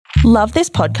Love this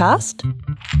podcast?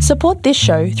 Support this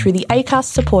show through the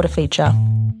Acast supporter feature.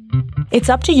 It's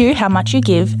up to you how much you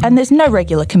give, and there's no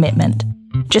regular commitment.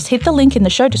 Just hit the link in the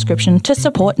show description to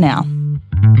support now.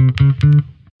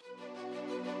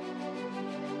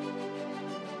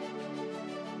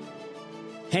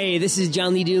 Hey, this is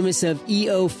John Lee Dumas of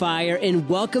EO Fire, and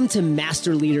welcome to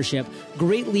Master Leadership.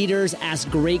 Great leaders ask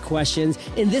great questions,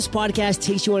 and this podcast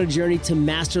takes you on a journey to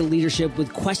master leadership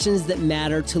with questions that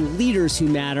matter to leaders who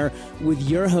matter with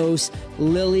your host,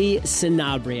 Lily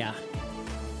Sanabria.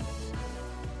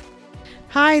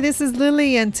 Hi, this is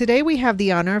Lily, and today we have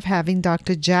the honor of having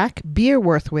Dr. Jack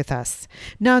Beerworth with us.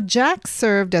 Now, Jack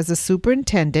served as a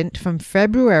superintendent from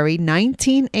February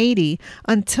 1980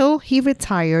 until he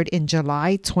retired in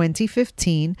July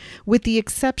 2015, with the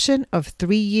exception of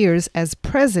 3 years as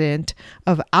president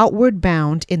of Outward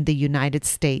Bound in the United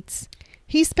States.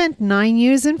 He spent 9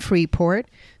 years in Freeport,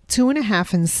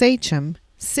 2.5 in Sachem,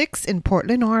 6 in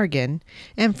Portland, Oregon,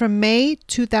 and from May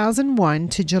 2001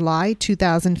 to July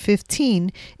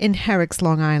 2015 in Herricks,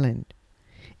 Long Island.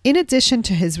 In addition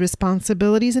to his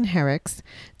responsibilities in Herricks,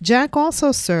 Jack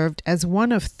also served as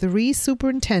one of 3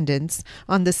 superintendents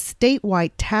on the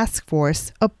statewide task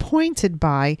force appointed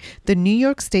by the New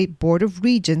York State Board of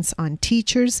Regents on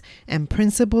teachers and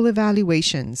principal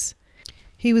evaluations.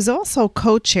 He was also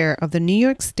co-chair of the New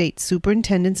York State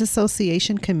Superintendents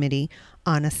Association Committee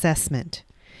on Assessment.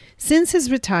 Since his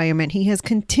retirement, he has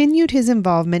continued his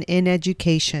involvement in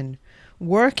education,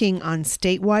 working on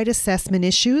statewide assessment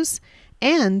issues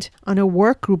and on a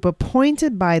work group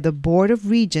appointed by the Board of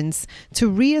Regents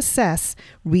to reassess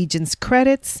Regents'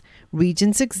 credits,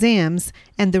 Regents' exams,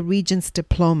 and the Regents'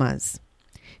 diplomas.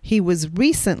 He was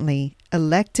recently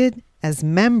elected as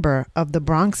member of the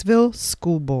Bronxville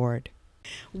School Board.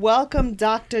 Welcome,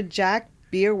 Dr. Jack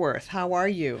Beerworth. How are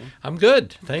you? I'm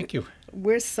good. Thank you.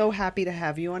 We're so happy to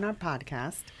have you on our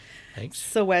podcast. Thanks.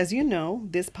 So as you know,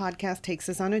 this podcast takes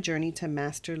us on a journey to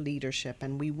master leadership,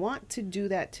 and we want to do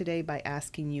that today by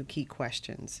asking you key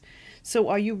questions. So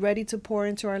are you ready to pour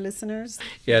into our listeners?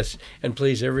 Yes, and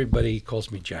please, everybody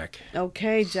calls me Jack.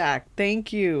 Okay, Jack.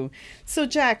 Thank you. So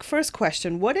Jack, first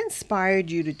question, what inspired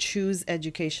you to choose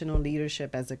educational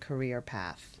leadership as a career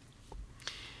path?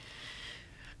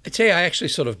 I'd say I actually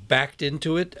sort of backed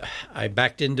into it. I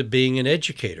backed into being an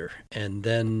educator. And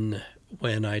then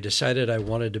when I decided I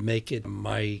wanted to make it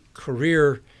my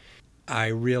career, I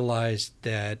realized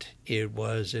that it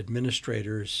was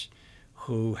administrators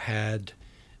who had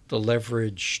the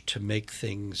leverage to make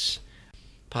things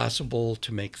possible,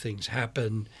 to make things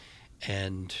happen.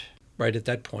 And right at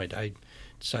that point, I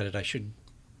decided I should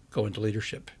go into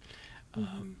leadership.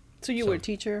 Mm-hmm. So you were a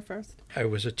teacher first? I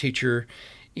was a teacher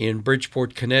in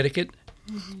Bridgeport, Connecticut,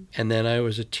 and then I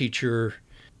was a teacher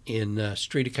in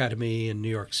Street Academy in New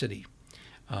York City,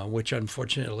 which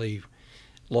unfortunately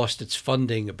lost its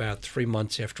funding about 3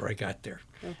 months after I got there.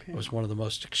 Okay. It was one of the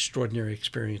most extraordinary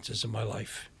experiences of my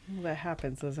life. Well, that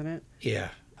happens, doesn't it? Yeah,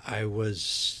 I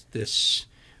was this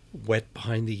wet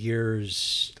behind the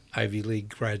ears Ivy League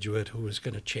graduate who was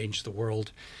going to change the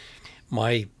world.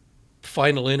 My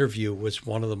final interview was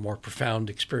one of the more profound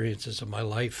experiences of my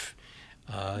life.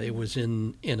 It was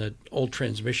in an old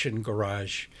transmission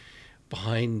garage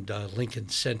behind Lincoln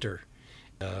Center.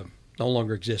 No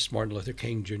longer exists. Martin Luther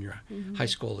King Jr. High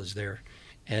School is there.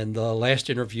 And the last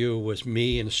interview was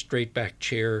me in a straight back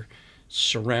chair,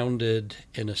 surrounded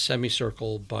in a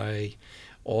semicircle by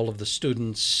all of the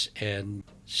students and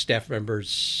staff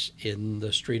members in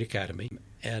the Street Academy.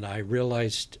 And I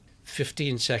realized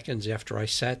 15 seconds after I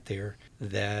sat there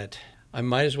that I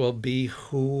might as well be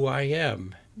who I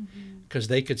am, because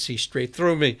they could see straight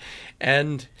through me.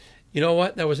 And you know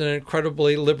what? That was an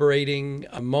incredibly liberating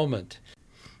moment.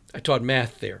 I taught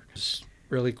math there. It was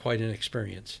really quite an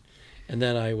experience. And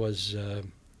then I was a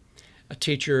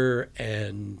teacher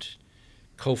and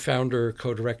co-founder,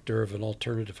 co-director of an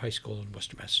alternative high school in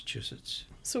Worcester, Massachusetts.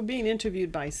 So being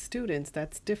interviewed by students,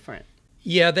 that's different.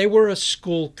 Yeah, they were a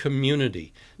school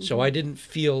community, so I didn't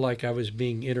feel like I was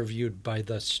being interviewed by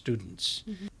the students.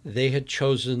 They had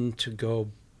chosen to go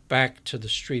back to the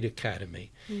Street Academy,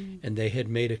 and they had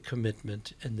made a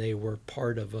commitment, and they were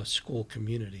part of a school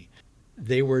community.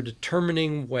 They were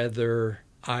determining whether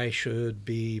I should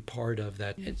be part of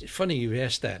that. It's funny you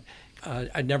asked that.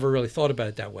 I never really thought about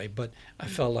it that way, but I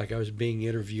felt like I was being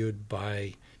interviewed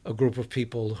by a group of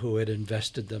people who had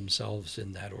invested themselves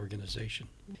in that organization.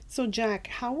 So, Jack,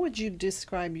 how would you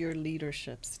describe your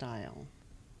leadership style?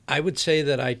 I would say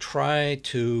that I try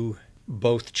to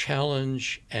both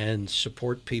challenge and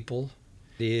support people.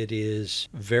 It is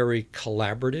very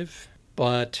collaborative,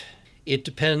 but It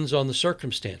depends on the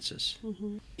circumstances.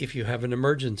 If you have an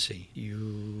emergency,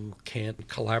 you can't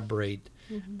collaborate,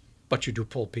 but you do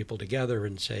pull people together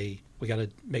and say, we got to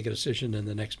make a decision in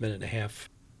the next minute and a half.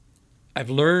 I've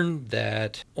learned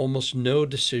that almost no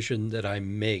decision that I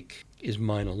make is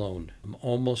mine alone.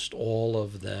 Almost all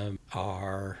of them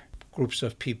are groups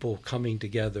of people coming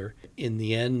together. In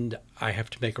the end, I have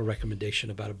to make a recommendation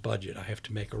about a budget. I have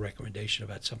to make a recommendation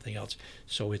about something else.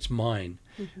 So it's mine.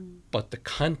 But the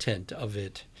content of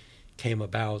it came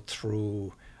about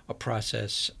through a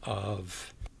process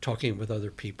of talking with other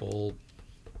people,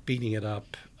 beating it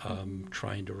up,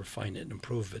 trying to refine it and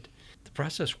improve it. The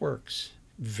process works.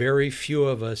 Very few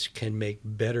of us can make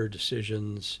better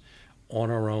decisions on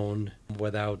our own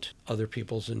without other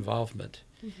people's involvement.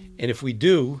 And if we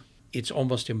do, it's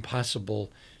almost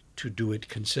impossible to do it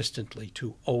consistently,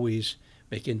 to always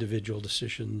make individual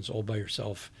decisions all by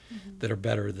yourself that are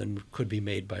better than could be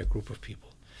made by a group of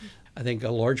people. I think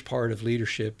a large part of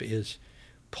leadership is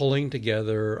pulling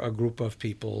together a group of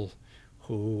people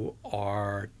who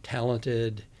are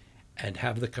talented and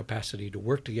have the capacity to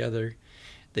work together.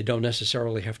 They don't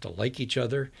necessarily have to like each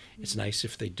other. It's nice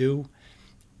if they do,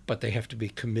 but they have to be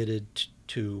committed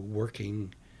to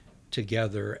working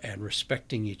together and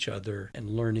respecting each other and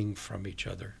learning from each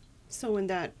other. So in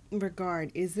that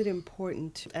regard, is it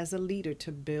important as a leader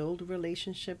to build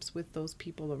relationships with those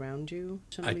people around you?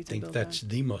 I think that's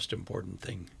the most important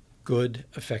thing. Good,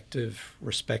 effective,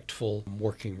 respectful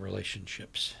working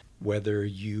relationships. Whether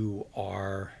you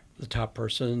are the top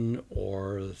person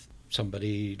or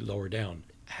somebody lower down,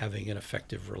 having an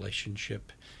effective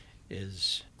relationship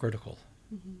is critical.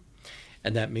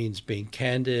 And that means being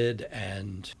candid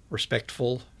and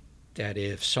respectful, that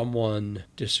if someone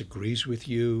disagrees with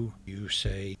you, you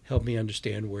say, help me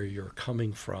understand where you're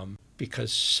coming from,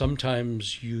 because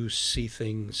sometimes you see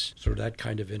things through that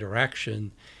kind of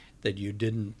interaction that you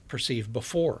didn't perceive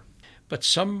before. But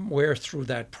somewhere through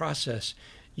that process,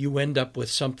 you end up with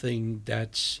something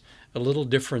that's a little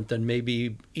different than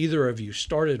maybe either of you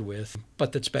started with,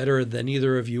 but that's better than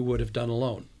either of you would have done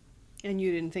alone. And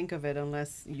you didn't think of it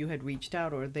unless you had reached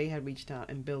out or they had reached out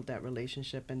and built that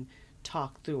relationship and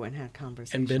talked through and had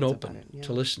conversations and been open about it.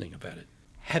 to listening about it.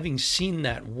 Having seen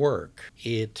that work,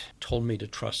 it told me to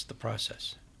trust the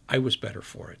process. I was better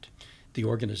for it. The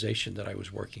organization that I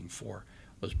was working for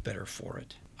was better for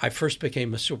it. I first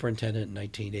became a superintendent in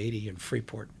 1980 in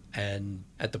Freeport, and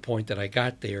at the point that I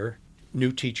got there,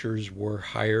 new teachers were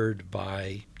hired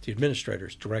by the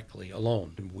administrators directly,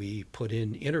 alone. And we put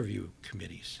in interview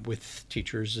committees with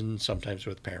teachers and sometimes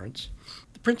with parents.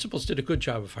 The principals did a good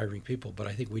job of hiring people, but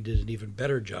I think we did an even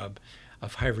better job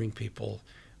of hiring people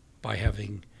by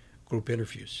having group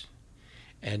interviews.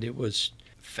 And it was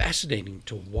fascinating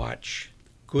to watch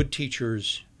good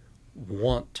teachers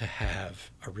want to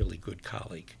have a really good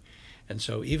colleague. And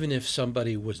so even if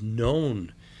somebody was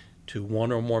known to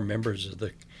one or more members of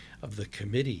the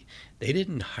committee, they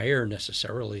didn't hire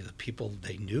necessarily the people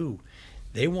they knew.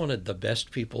 They wanted the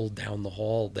best people down the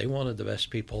hall. They wanted the best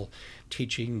people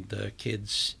teaching the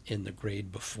kids in the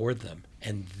grade before them.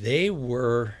 And they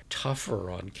were tougher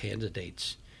on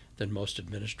candidates than most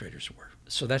administrators were.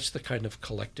 So that's the kind of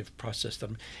collective process that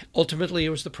ultimately it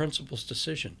was the principal's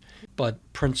decision. But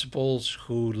principals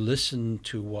who listened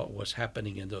to what was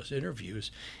happening in those interviews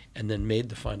and then made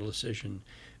the final decision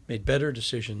made better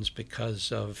decisions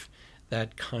because of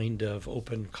that kind of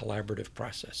open collaborative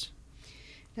process.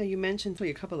 Now, you mentioned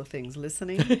a couple of things,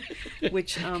 listening,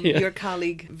 which your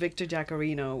colleague Victor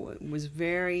Giacarino was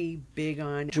very big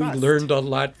on. Trust. We learned a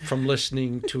lot from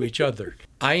listening to each other.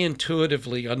 I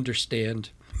intuitively understand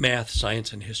math,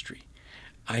 science, and history.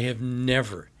 I have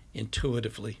never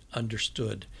intuitively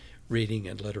understood reading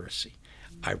and literacy.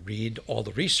 I read all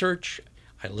the research.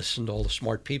 I listen to all the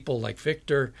smart people like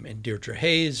Victor and Deirdre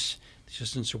Hayes, the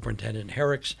assistant superintendent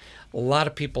Herrick's, a lot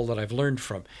of people that I've learned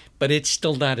from, but it's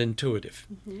still not intuitive.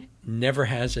 Never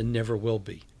has and never will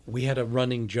be. We had a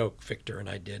running joke, Victor and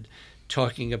I did,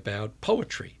 talking about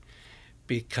poetry,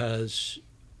 because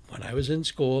when I was in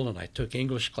school and I took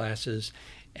English classes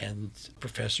and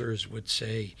professors would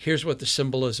say, here's what the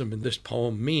symbolism in this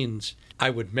poem means, I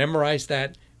would memorize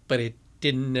that, but it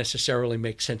didn't necessarily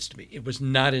make sense to me. It was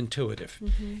not intuitive.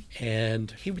 And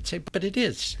he would say, but it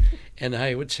is. And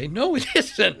I would say, no, it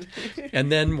isn't.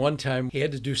 And then one time he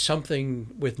had to do something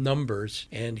with numbers,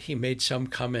 and he made some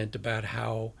comment about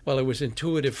how, well, it was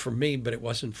intuitive for me, but it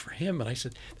wasn't for him. And I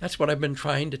said, that's what I've been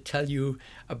trying to tell you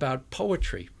about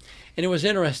poetry. And it was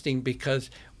interesting because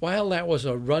while that was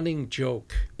a running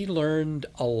joke, we learned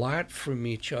a lot from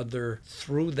each other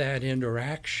through that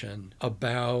interaction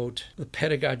about the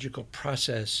pedagogical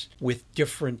process with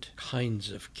different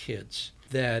kinds of kids.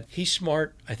 That he's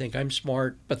smart, I think I'm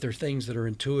smart, but there are things that are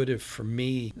intuitive for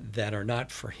me that are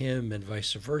not for him, and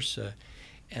vice versa.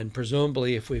 And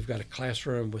presumably if we've got a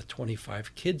classroom with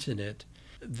 25 kids in it,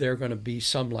 there are going to be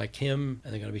some like him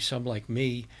and there are going to be some like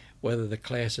me, whether the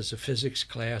class is a physics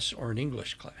class or an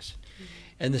English class. Mm-hmm.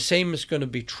 And the same is going to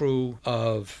be true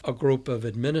of a group of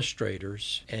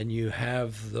administrators, and you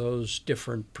have those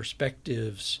different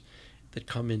perspectives that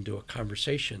come into a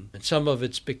conversation. And some of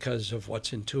it's because of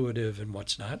what's intuitive and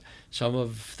what's not. Some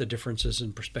of the differences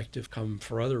in perspective come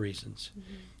for other reasons.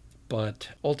 Mm-hmm. But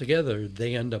altogether,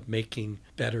 they end up making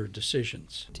better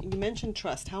decisions. You mentioned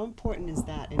trust. How important is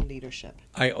that in leadership?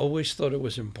 I always thought it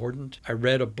was important. I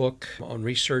read a book on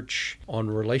research on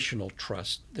relational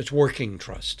trust. That's working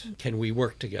trust. Can we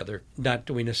work together? Not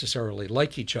do we necessarily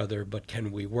like each other, but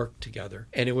can we work together?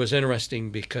 And it was interesting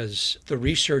because the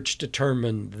research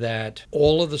determined that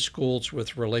all of the schools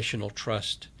with relational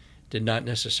trust did not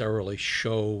necessarily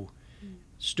show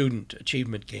student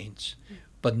achievement gains.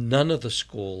 But none of the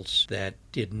schools that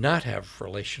did not have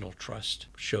relational trust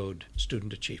showed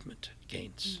student achievement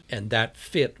gains. And that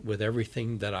fit with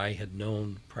everything that I had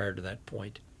known prior to that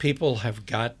point. People have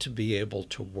got to be able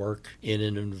to work in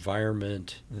an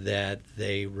environment that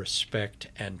they respect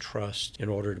and trust in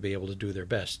order to be able to do their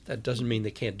best. That doesn't mean they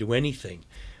can't do anything.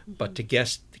 But to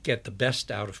get the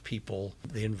best out of people,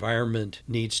 the environment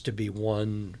needs to be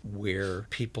one where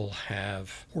people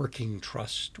have working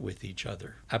trust with each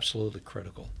other. Absolutely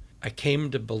critical. I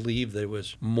came to believe that it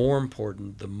was more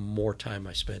important the more time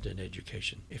I spent in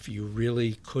education. If you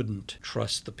really couldn't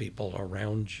trust the people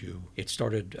around you, it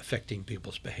started affecting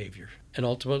people's behavior. And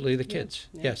ultimately the kids.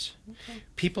 Yeah. Yes. Okay.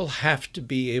 People have to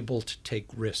be able to take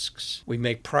risks. We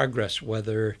make progress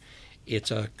whether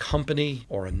it's a company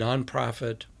or a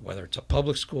nonprofit, whether it's a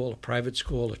public school, a private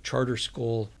school, a charter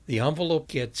school. The envelope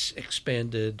gets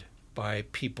expanded by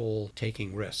people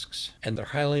taking risks, and they're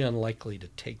highly unlikely to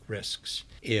take risks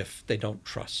if they don't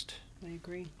trust. I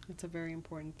agree. It's a very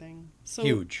important thing. So,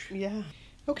 huge. Yeah.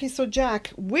 Okay, so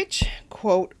Jack, which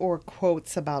quote or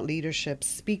quotes about leadership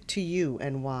speak to you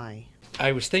and why?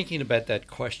 I was thinking about that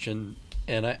question,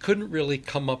 and I couldn't really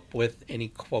come up with any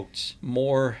quotes,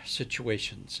 more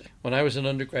situations. When I was an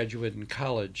undergraduate in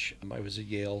college, I was at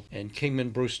Yale, and Kingman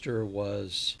Brewster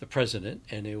was the president,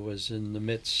 and it was in the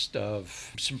midst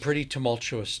of some pretty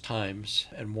tumultuous times.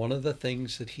 And one of the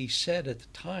things that he said at the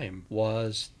time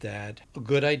was that a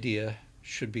good idea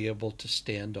should be able to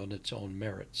stand on its own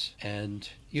merits. And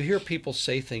you hear people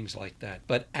say things like that,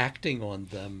 but acting on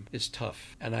them is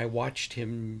tough. And I watched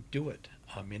him do it.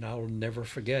 I mean, I'll never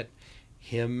forget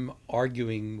him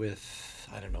arguing with,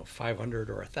 500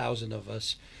 or 1,000 of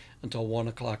us until 1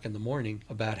 o'clock in the morning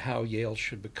about how Yale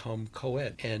should become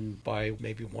co-ed. And by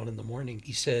maybe 1 in the morning,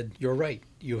 he said, "You're right,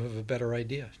 you have a better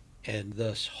idea." And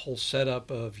this whole setup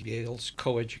of Yale's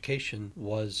co-education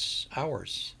was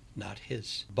ours, not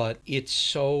his. But it's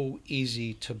so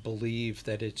easy to believe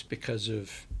that it's because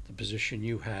of the position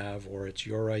you have or it's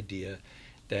your idea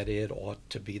that it ought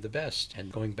to be the best. And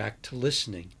going back to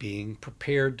listening, being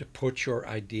prepared to put your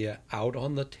idea out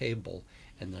on the table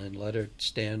and then let it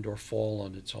stand or fall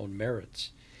on its own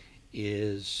merits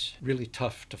is really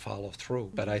tough to follow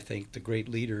through. But I think the great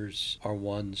leaders are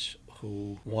ones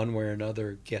who, one way or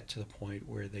another, get to the point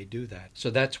where they do that. So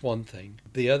that's one thing.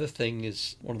 The other thing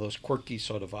is one of those quirky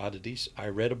sort of oddities. I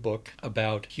read a book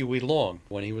about Huey Long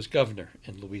when he was governor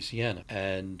in Louisiana,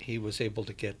 and he was able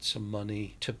to get some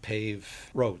money to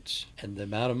pave roads. And the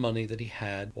amount of money that he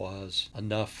had was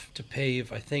enough to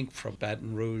pave, I think, from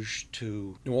Baton Rouge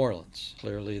to New Orleans.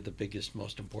 Clearly the biggest,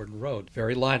 most important road.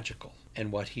 Very logical.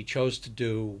 And what he chose to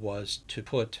do was to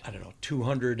put,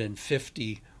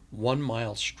 250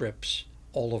 1-mile strips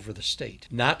all over the state.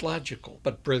 Not logical,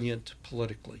 but brilliant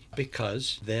politically,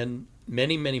 because then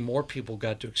many, many more people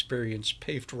got to experience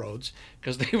paved roads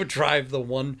because they would drive the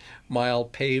 1 mile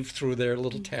paved through their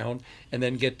little town and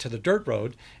then get to the dirt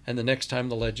road. And the next time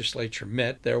the legislature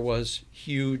met, there was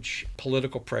huge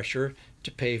political pressure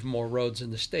to pave more roads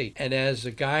in the state. And as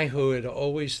a guy who had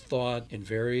always thought in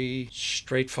very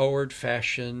straightforward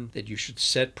fashion that you should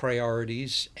set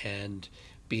priorities and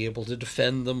be able to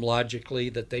defend them logically,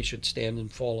 that they should stand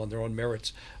and fall on their own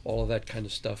merits, all of that kind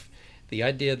of stuff. The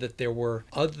idea that there were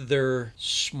other,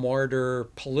 smarter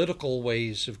political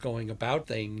ways of going about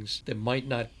things that might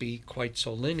not be quite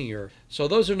so linear. So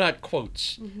those are not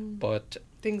quotes, but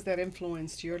Things that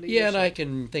influenced your leadership? Yeah, and I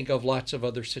can think of lots of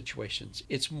other situations.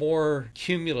 It's more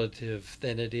cumulative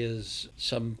than it is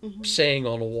some saying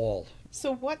on a wall.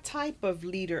 So what type of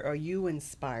leader are you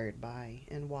inspired by,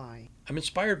 and why? I'm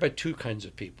inspired by two kinds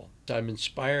of people. I'm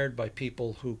inspired by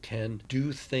people who can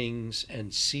do things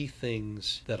and see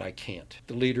things that I can't.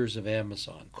 The leaders of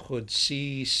Amazon could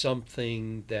see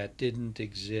something that didn't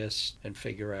exist and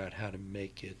figure out how to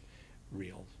make it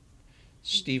real.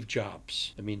 Steve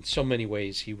Jobs. I mean, so many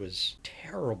ways he was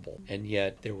terrible, and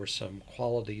yet there were some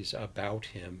qualities about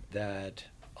him that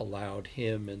allowed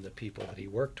him and the people that he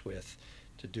worked with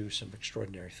to do some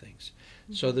extraordinary things.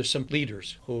 So there's some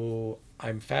leaders who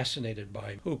I'm fascinated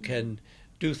by who can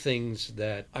do things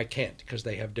that I can't because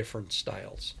they have different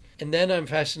styles. And then I'm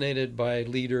fascinated by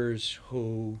leaders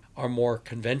who are more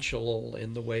conventional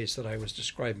in the ways that I was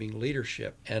describing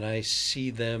leadership. And I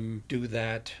see them do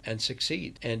that and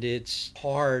succeed. And it's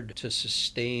hard to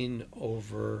sustain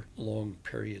over long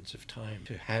periods of time,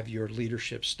 to have your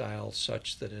leadership style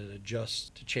such that it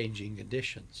adjusts to changing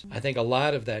conditions. I think a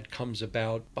lot of that comes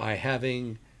about by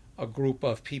having a group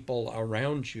of people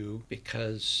around you,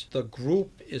 because the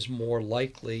group is more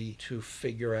likely to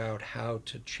figure out how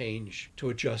to change,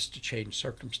 to adjust to change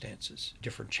circumstances,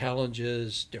 different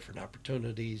challenges, different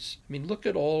opportunities. I mean, look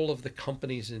at all of the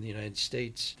companies in the United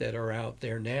States that are out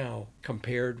there now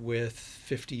compared with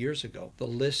 50 years ago. The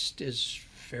list is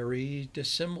very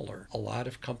dissimilar. A lot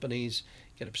of companies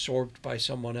get absorbed by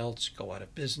someone else, go out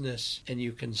of business, and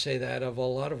you can say that of a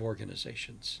lot of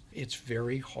organizations. It's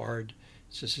very hard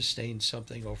to sustain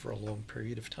something over a long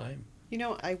period of time. You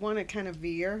know, I want to kind of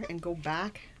veer and go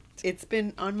back. It's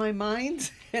been on my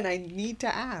mind, and I need to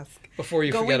ask. Before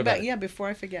you forget about it. Yeah, before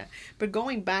I forget. But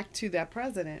going back to that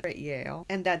president at Yale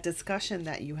and that discussion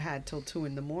that you had till 2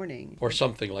 a.m. Or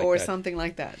something like that. Or something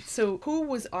like that. So who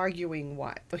was arguing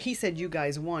what? He said you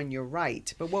guys won, you're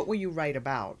right. But what were you right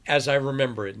about? As I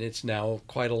remember it, and it's now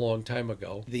quite a long time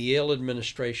ago, the Yale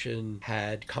administration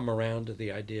had come around to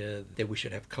the idea that we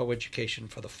should have coeducation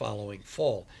for the following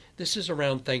fall. This is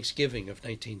around Thanksgiving of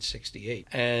 1968.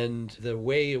 And the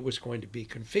way it was going to be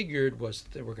configured was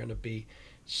that there were going to be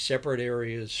separate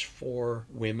areas for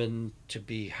women to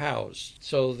be housed,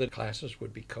 so the classes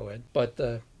would be co-ed, but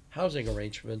the housing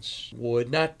arrangements would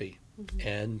not be.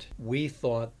 And we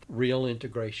thought real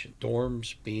integration,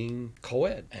 dorms being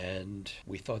co-ed, and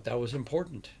we thought that was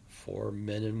important for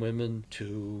men and women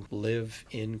to live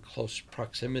in close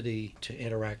proximity, to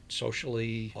interact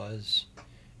socially was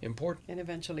important. And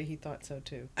eventually he thought so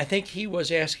too. I think he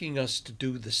was asking us to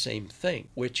do the same thing,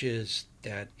 which is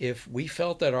that if we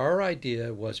felt that our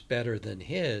idea was better than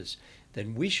his,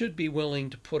 then we should be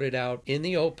willing to put it out in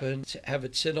the open, to have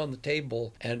it sit on the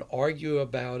table and argue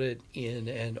about it in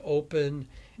an open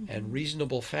and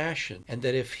reasonable fashion. And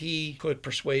that if he could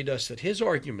persuade us that his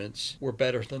arguments were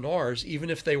better than ours, even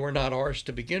if they were not ours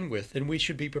to begin with, then we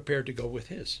should be prepared to go with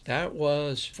his. That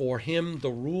was, for him,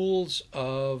 the rules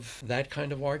of that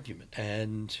kind of argument.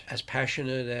 And as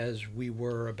passionate as we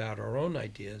were about our own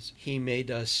ideas, he made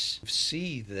us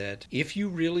see that if you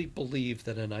really believe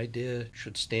that an idea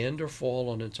should stand or fall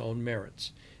on its own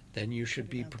merits, then you should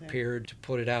be prepared to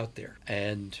put it out there.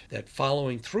 And that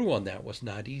following through on that was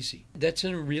not easy. That's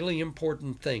a really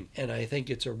important thing. And I think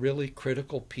it's a really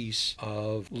critical piece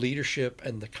of leadership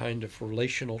and the kind of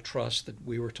relational trust that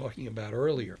we were talking about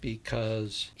earlier.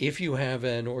 Because if you have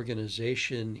an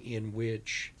organization in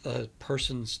which the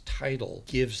person's title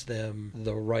gives them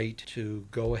the right to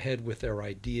go ahead with their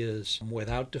ideas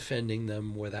without defending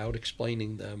them, without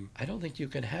explaining them, I don't think you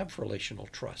can have relational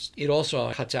trust. It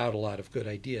also cuts out a lot of good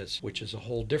ideas, which is a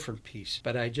whole different piece.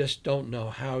 But I just don't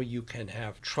know how you can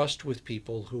have trust with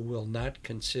people who will not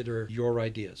consider your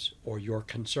ideas or your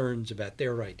concerns about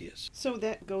their ideas. So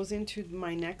that goes into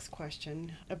my next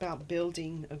question about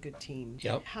building a good team.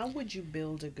 Yep. How would you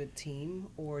build a good team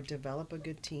or develop a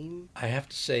good team? I have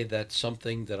to say that's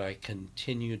something that I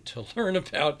continued to learn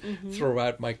about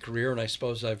throughout my career, and I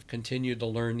suppose I've continued to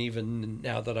learn even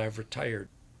now that I've retired.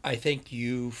 I think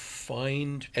you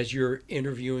find, as you're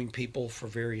interviewing people for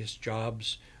various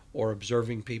jobs or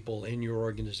observing people in your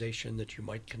organization that you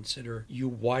might consider, you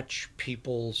watch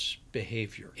people's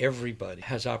behavior. Everybody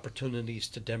has opportunities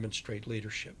to demonstrate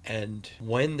leadership. And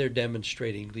when they're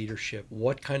demonstrating leadership,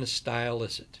 what kind of style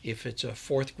is it? If it's a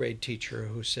fourth grade teacher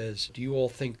who says, do you all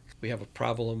think we have a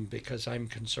problem because I'm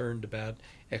concerned about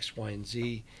X, Y, and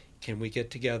Z? Can we get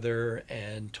together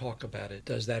and talk about it?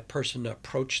 Does that person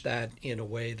approach that in a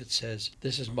way that says,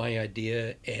 this is my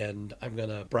idea and I'm going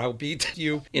to browbeat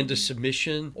you into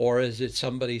submission? Or is it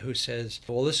somebody who says,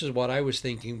 well, this is what I was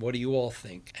thinking. What do you all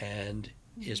think? And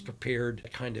is prepared to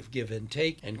kind of give and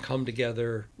take and come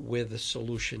together with a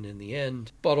solution in the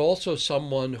end, but also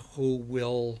someone who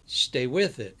will stay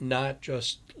with it, not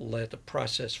just let the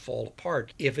process fall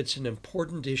apart. If it's an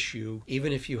important issue,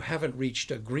 even if you haven't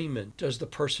reached agreement, does the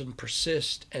person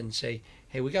persist and say,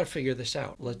 hey, we got to figure this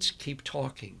out. Let's keep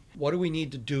talking. What do we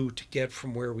need to do to get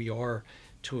from where we are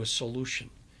to a solution?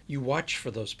 You watch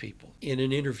for those people. In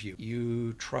an interview,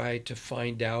 you try to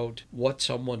find out what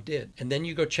someone did, and then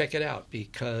you go check it out,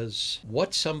 because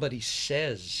what somebody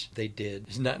says they did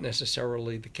is not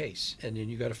necessarily the case. And then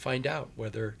you got to find out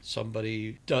whether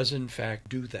somebody does in fact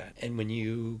do that. And when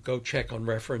you go check on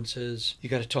references, you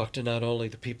got to talk to not only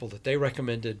the people that they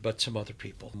recommended, but some other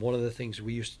people. One of the things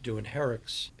we used to do in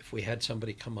Herrick's, if we had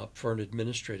somebody come up for an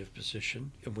administrative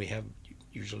position, and we have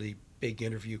usually big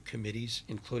interview committees,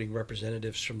 including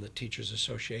representatives from the Teachers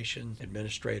Association,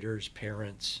 administrators,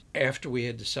 parents. After we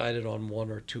had decided on one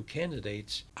or two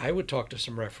candidates, I would talk to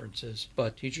some references,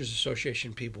 but Teachers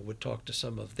Association people would talk to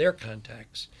some of their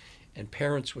contacts, and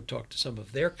parents would talk to some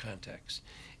of their contacts.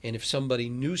 And if somebody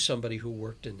knew somebody who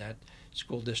worked in that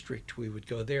school district, we would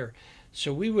go there.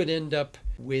 So we would end up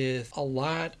with a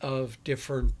lot of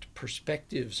different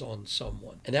perspectives on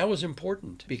someone. And that was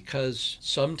important, because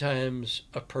sometimes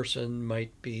a person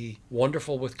might be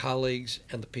wonderful with colleagues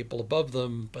and the people above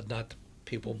them, but not the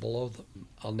people below them.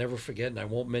 I'll never forget, and I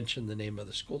won't mention the name of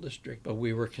the school district, but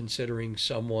we were considering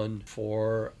someone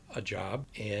for a job,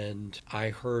 and I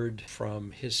heard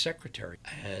from his secretary,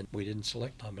 and we didn't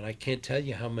select him. And I can't tell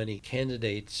you how many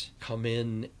candidates come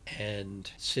in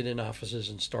and sit in offices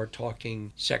and start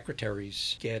talking.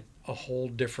 Secretaries get a whole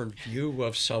different view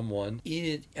of someone.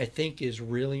 It, I think, is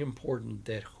really important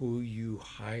that who you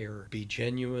hire be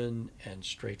genuine and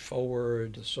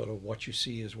straightforward. Sort of what you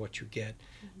see is what you get.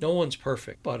 No one's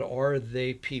perfect, but are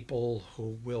they people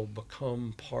who will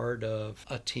become part of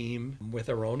a team with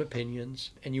their own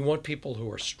opinions? And you want people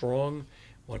who are strong,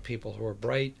 want people who are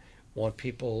bright, want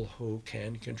people who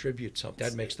can contribute something.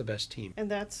 That makes the best team.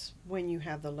 And that's when you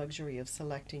have the luxury of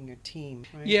selecting your team,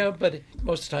 right? Yeah, but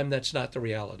most of the time that's not the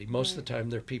reality. Most of the time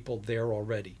there are people there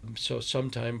already. So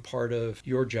sometimes part of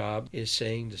your job is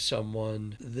saying to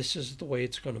someone, this is the way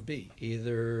it's going to be.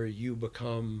 Either you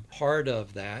become part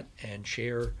of that and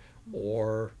share,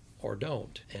 or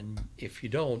don't. And if you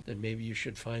don't, then maybe you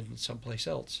should find someplace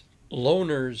else.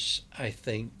 Loners, I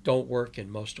think, don't work in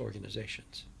most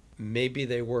organizations. Maybe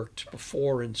they worked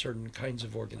before in certain kinds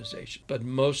of organizations, but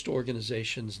most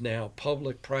organizations now,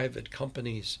 public, private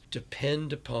companies,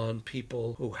 depend upon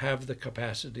people who have the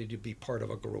capacity to be part of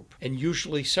a group, and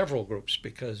usually several groups,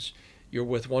 because you're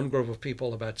with one group of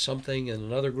people about something and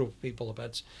another group of people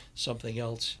about something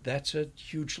else. That's a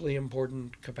hugely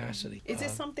important capacity. Is it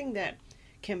something that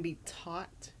can be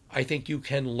taught? I think you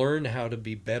can learn how to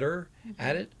be better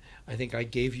at it. I think I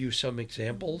gave you some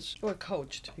examples. Or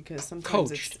coached, because sometimes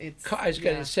Coached. it's I was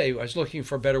going to say, I was looking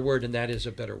for a better word, and that is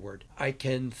a better word. I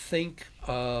can think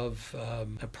of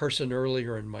a person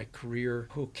earlier in my career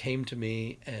who came to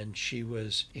me, and she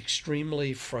was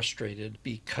extremely frustrated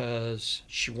because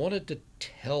she wanted to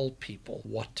tell people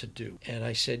what to do. And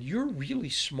I said, you're really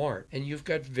smart, and you've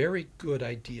got very good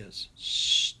ideas.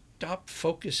 Stop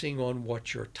focusing on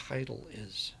what your title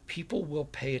is. People will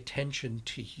pay attention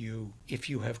to you if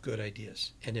you have good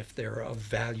ideas and if they're of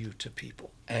value to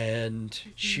people. And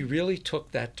she really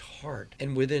took that to heart.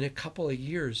 And within a couple of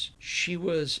years, she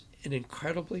was an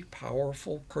incredibly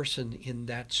powerful person in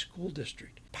that school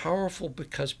district. Powerful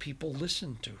because people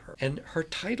listened to her. And her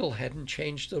title hadn't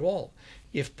changed at all.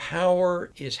 If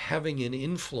power is having an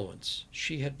influence,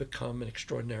 she had become an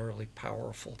extraordinarily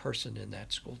powerful person in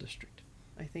that school district.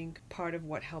 I think part of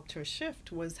what helped her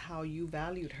shift was how you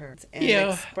valued her. And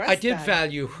yeah, I did that.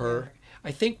 value her.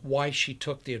 I think why she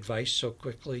took the advice so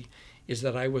quickly is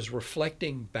that I was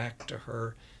reflecting back to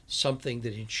her something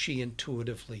that she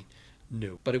intuitively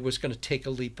knew. But it was going to take a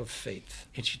leap of faith.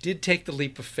 And she did take the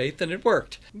leap of faith, and it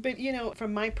worked. But,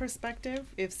 from my perspective,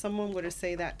 if someone were to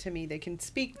say that to me, they can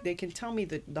tell me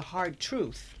the hard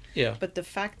truth. Yeah. But the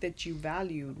fact that you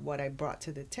valued what I brought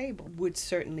to the table would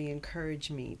certainly encourage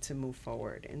me to move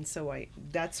forward. And so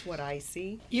that's what I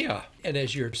see. Yeah. And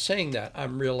as you're saying that,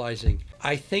 I'm realizing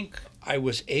I think I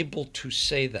was able to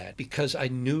say that because I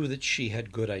knew that she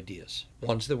had good ideas,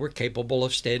 ones that were capable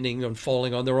of standing and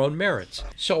falling on their own merits.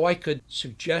 So I could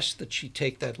suggest that she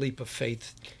take that leap of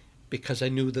faith because I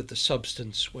knew that the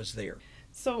substance was there.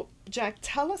 So, Jack,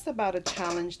 tell us about a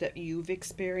challenge that you've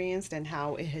experienced and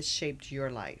how it has shaped your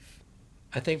life.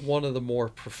 I think one of the more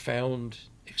profound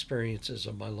experiences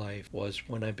of my life was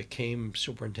when I became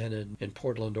superintendent in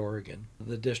Portland, Oregon.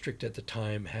 The district at the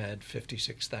time had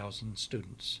 56,000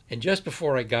 students. And just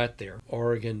before I got there,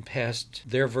 Oregon passed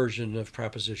their version of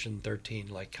Proposition 13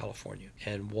 like California.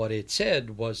 And what it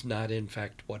said was not, in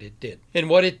fact, what it did. And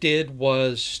what it did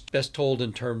was best told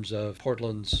in terms of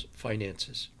Portland's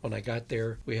finances. When I got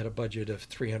there, we had a budget of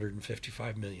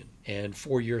 $355 million. And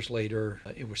 4 years later,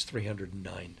 it was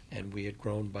 309. And we had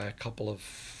grown by a couple of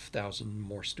thousand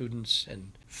more students,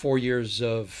 and 4 years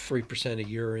of 3% a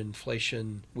year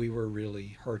inflation, we were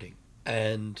really hurting.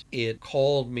 And it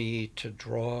called me to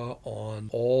draw on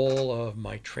all of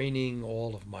my training,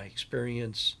 all of my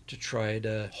experience to try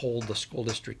to hold the school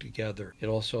district together. It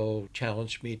also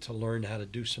challenged me to learn how to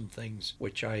do some things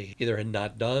which I either had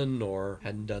not done or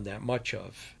hadn't done that much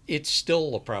of. It's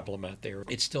still a problem out there.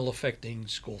 It's still affecting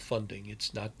school funding.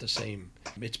 It's not the same.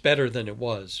 It's better than it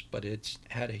was, but it's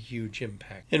had a huge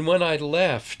impact. And when I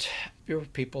left, there were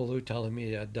people who were telling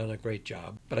me I'd done a great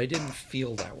job, but I didn't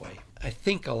feel that way. I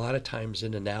think a lot of times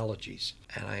in analogies,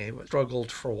 and I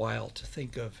struggled for a while to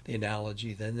think of the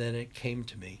analogy, then it came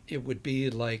to me. It would be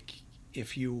like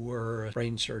if you were a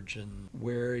brain surgeon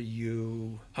where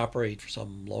you operate for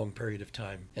some long period of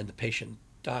time and the patient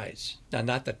dies. Now,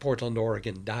 not that Portland,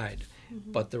 Oregon died,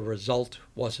 but the result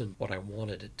wasn't what I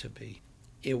wanted it to be.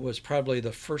 It was probably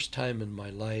the first time in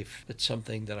my life that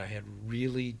something that I had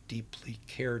really deeply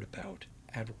cared about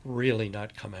had really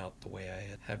not come out the way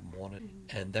I had wanted.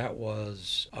 And that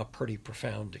was a pretty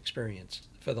profound experience.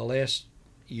 For the last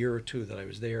year or two that I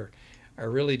was there, I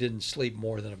really didn't sleep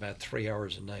more than about 3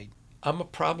 hours a night. I'm a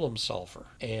problem solver,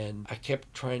 and I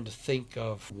kept trying to think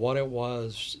of what it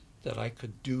was that I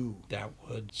could do that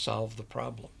would solve the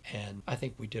problem. And I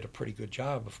think we did a pretty good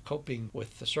job of coping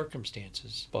with the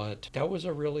circumstances, but that was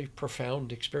a really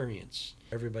profound experience.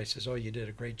 Everybody says, oh, you did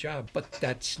a great job, but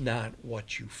that's not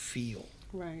what you feel.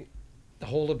 Right. The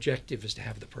whole objective is to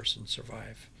have the person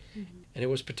survive. And it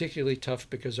was particularly tough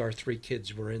because our 3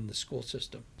 kids were in the school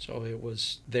system. So it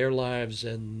was their lives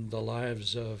and the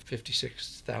lives of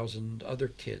 56,000 other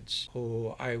kids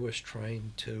who I was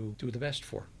trying to do the best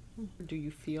for. Do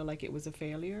you feel like it was a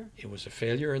failure? It was a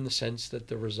failure in the sense that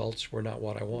the results were not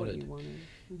what I wanted. What you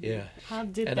wanted. Yeah. How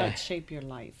did that shape your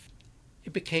life?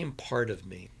 It became part of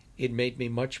me. It made me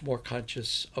much more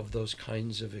conscious of those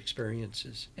kinds of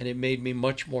experiences. And it made me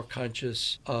much more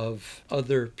conscious of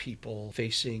other people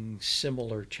facing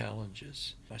similar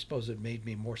challenges. I suppose it made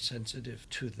me more sensitive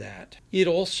to that. It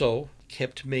also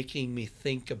kept making me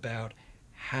think about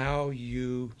how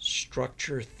you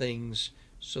structure things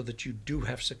so that you do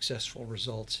have successful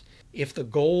results. If the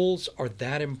goals are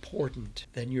that important,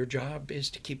 then your job is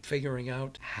to keep figuring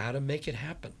out how to make it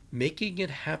happen. Making it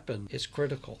happen is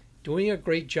critical. Doing a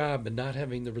great job and not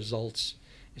having the results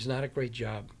is not a great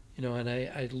job. You know, and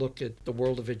I look at the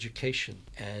world of education,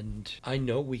 and I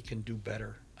know we can do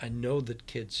better. I know that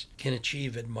kids can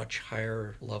achieve at much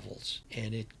higher levels,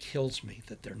 and it kills me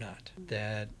that they're not,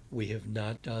 that we have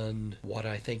not done what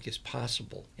I think is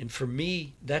possible. And for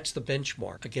me, that's the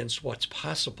benchmark against what's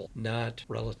possible, not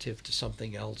relative to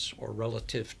something else or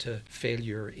relative to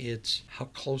failure. It's how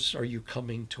close are you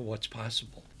coming to what's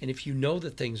possible? And if you know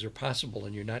that things are possible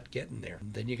and you're not getting there,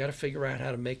 then you got to figure out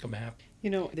how to make them happen. You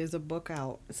know, there's a book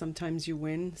out, Sometimes You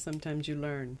Win, Sometimes You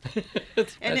Learn.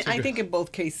 And I think in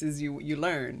both cases you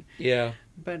learn. Yeah.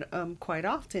 But quite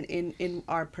often in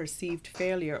our perceived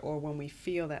failure, or when we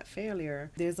feel that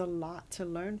failure, there's a lot to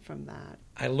learn from that.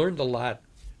 I learned a lot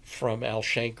from Al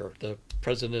Shanker, the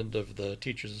president of the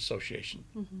Teachers Association.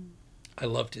 I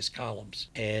loved his columns,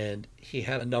 and he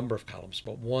had a number of columns,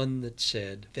 but one that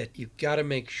said that you've got to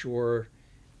make sure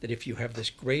that if you have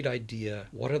this great idea,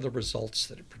 what are the results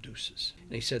that it produces?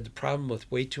 And he said the problem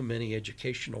with way too many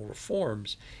educational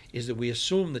reforms is that we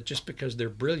assume that just because they're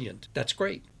brilliant, that's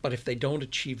great. But if they don't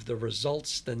achieve the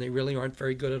results, then they really aren't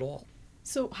very good at all.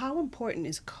 So how important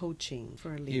is coaching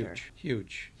for a leader?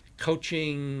 Huge.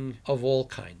 Coaching of all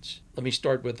kinds. Let me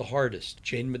start with the hardest.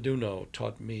 Jane Meduno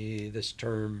taught me this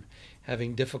term,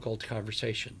 having difficult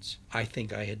conversations. I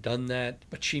think I had done that,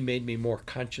 but she made me more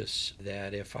conscious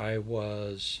that if I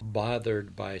was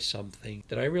bothered by something,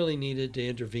 that I really needed to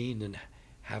intervene and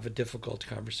have a difficult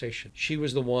conversation. She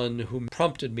was the one who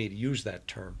prompted me to use that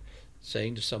term,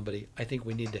 saying to somebody, I think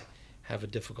we need to have a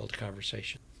difficult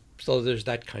conversation. So there's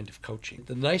that kind of coaching.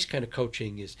 The nice kind of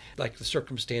coaching is like the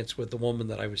circumstance with the woman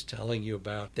that I was telling you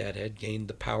about that had gained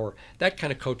the power. That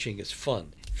kind of coaching is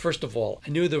fun. First of all, I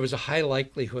knew there was a high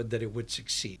likelihood that it would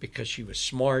succeed because she was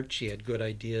smart, she had good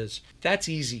ideas. That's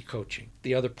easy coaching.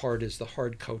 The other part is the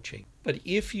hard coaching. But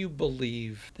if you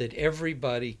believe that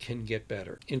everybody can get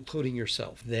better, including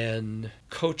yourself, then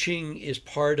coaching is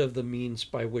part of the means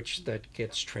by which that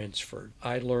gets transferred.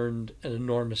 I learned an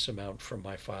enormous amount from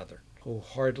my father, who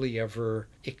hardly ever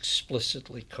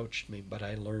explicitly coached me, but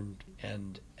I learned.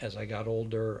 And as I got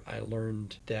older, I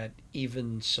learned that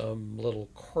even some little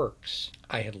quirks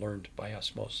I had learned by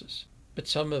osmosis. But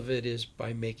some of it is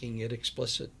by making it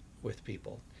explicit with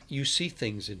people. You see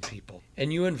things in people,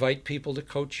 and you invite people to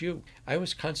coach you. I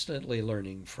was constantly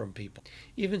learning from people,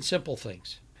 even simple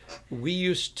things. We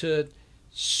used to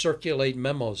circulate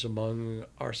memos among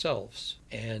ourselves,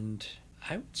 and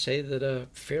I would say that a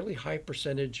fairly high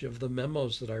percentage of the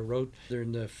memos that I wrote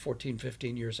during the 14,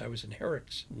 15 years I was in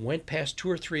Herrick's went past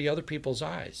 2 or 3 other people's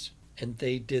eyes, and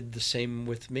they did the same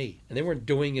with me. And they weren't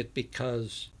doing it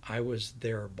because I was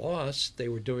their boss. They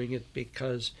were doing it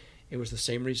because it was the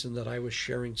same reason that I was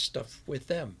sharing stuff with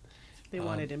them. They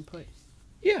wanted input.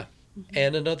 Yeah.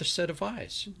 And another set of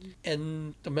eyes.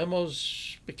 And the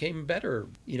memos became better.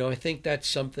 I think that's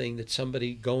something that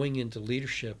somebody going into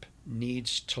leadership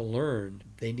needs to learn.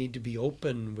 They need to be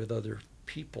open with other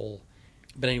people.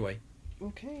 But anyway.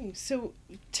 Okay, so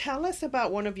tell us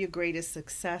about one of your greatest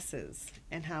successes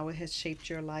and how it has shaped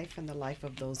your life and the life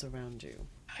of those around you.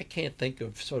 I can't think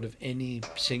of sort of any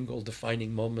single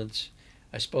defining moments.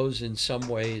 I suppose in some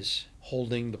ways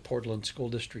holding the Portland School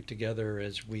District together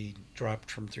as we dropped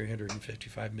from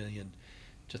 $355 million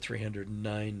to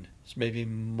 $309 is maybe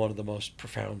one of the most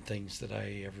profound things that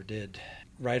I ever did.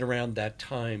 Right around that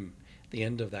time, the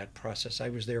end of that process, I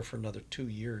was there for another 2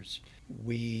 years.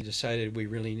 We decided we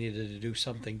really needed to do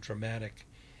something dramatic,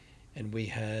 and we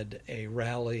had a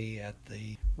rally at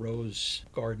the Rose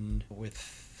Garden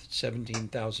with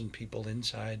 17,000 people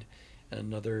inside and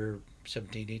another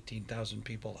 18,000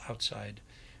 people outside,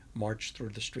 marched through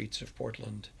the streets of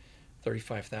Portland,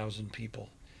 35,000 people.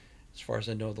 As far as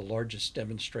I know, the largest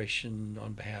demonstration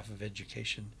on behalf of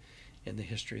education in the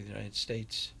history of the United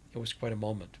States. It was quite a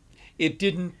moment. It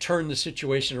didn't turn the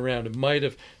situation around. It might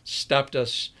have stopped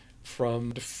us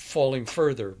from falling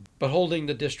further, but holding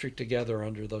the district together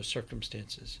under those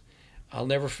circumstances. I'll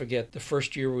never forget the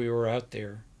first year we were out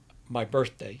there, my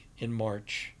birthday in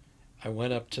March. I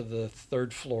went up to the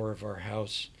 3rd floor of our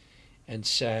house and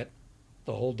sat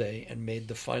the whole day and made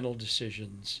the final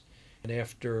decisions. And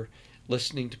after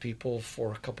listening to people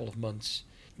for a couple of months,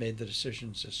 made the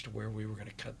decisions as to where we were going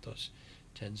to cut those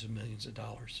tens of millions of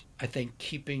dollars. I think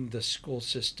keeping the school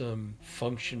system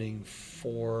functioning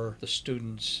for the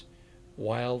students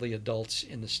while the adults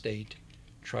in the state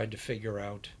tried to figure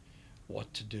out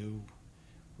what to do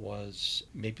was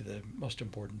maybe the most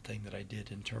important thing that I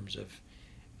did in terms of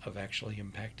actually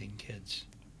impacting kids,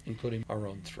 including our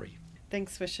own 3.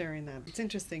 Thanks for sharing that. It's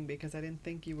interesting because I didn't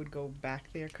think you would go back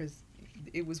there because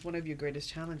it was one of your greatest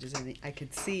challenges, and I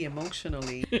could see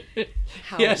emotionally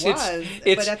how yes, it was.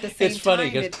 But at the same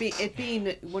time, it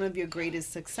being one of your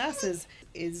greatest successes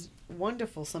is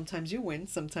wonderful. Sometimes you win,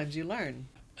 sometimes you learn.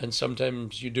 And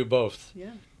sometimes you do both.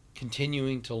 Yeah.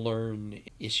 Continuing to learn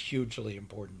is hugely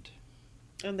important.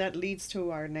 And that leads to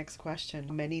our next question.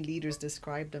 Many leaders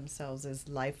describe themselves as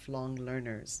lifelong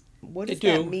learners. What does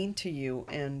that mean to you,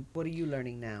 and what are you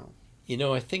learning now?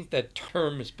 I think that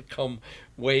term has become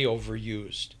way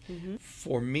overused. Mm-hmm.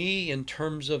 For me, in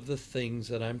terms of the things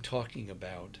that I'm talking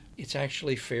about, it's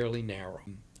actually fairly narrow.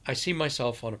 I see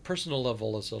myself on a personal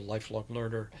level as a lifelong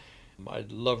learner. I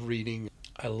love reading.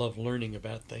 I love learning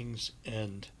about things,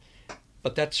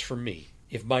 but that's for me.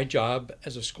 If my job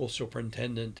as a school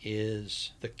superintendent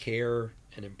is the care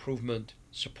and improvement,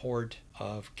 support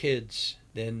of kids,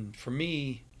 then for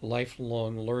me,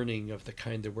 lifelong learning of the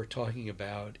kind that we're talking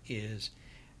about is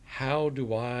how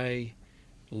do I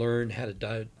learn how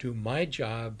to do my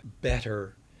job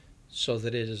better so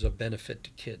that it is a benefit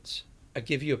to kids. I'll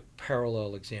give you a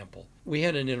parallel example. We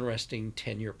had an interesting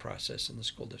tenure process in the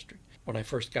school district. When I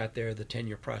first got there, the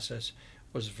tenure process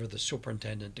was for the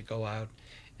superintendent to go out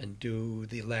and do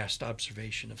the last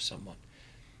observation of someone.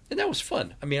 And that was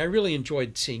fun. I really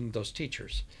really seeing those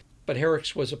teachers. But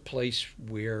Herrick's was a place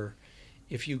where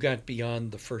if you got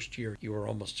beyond the first year, you were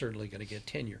almost certainly going to get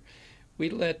tenure. We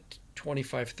let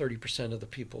 25-30% of the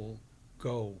people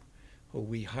go who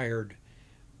we hired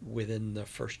within the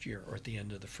first year or at the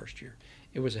end of the first year.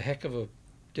 It was a heck of a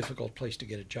difficult place to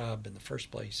get a job in the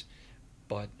first place,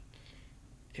 but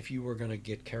if you were going to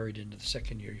get carried into the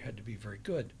second year, you had to be very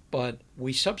good. But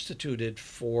we substituted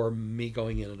for me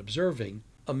going in and observing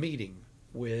a meeting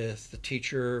with the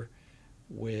teacher,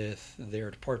 with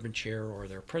their department chair or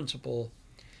their principal,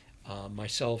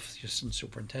 myself, the assistant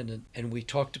superintendent, and we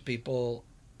talked to people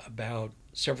about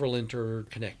several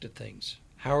interconnected things.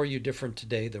 How are you different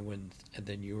today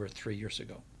than you were 3 years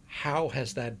ago? How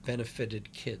has that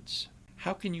benefited kids?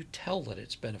 How can you tell that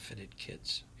it's benefited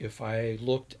kids? If I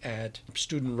looked at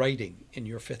student writing in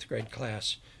your 5th grade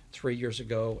class 3 years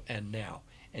ago and now,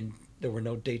 and there were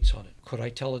no dates on it, could I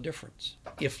tell a difference?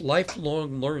 If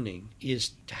lifelong learning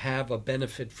is to have a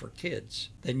benefit for kids,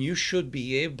 then you should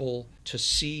be able to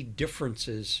see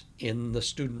differences in the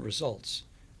student results.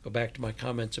 Go back to my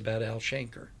comments about Al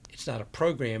Shanker. It's not a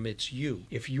program, it's you.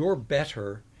 If you're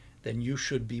better, then you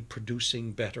should be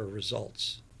producing better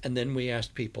results. And then we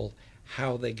asked people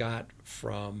how they got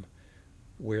from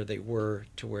where they were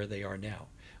to where they are now,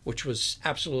 which was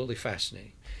absolutely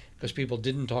fascinating because people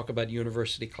didn't talk about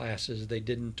university classes. They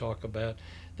didn't talk about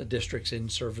the district's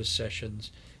in-service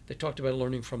sessions. They talked about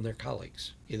learning from their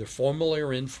colleagues, either formally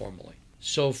or informally.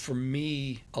 So for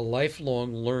me, a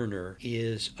lifelong learner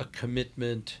is a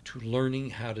commitment to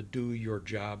learning how to do your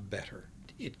job better.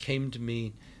 It came to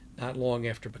me not long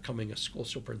after becoming a school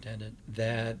superintendent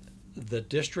that the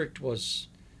district was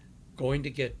going to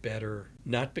get better,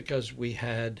 not because we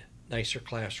had nicer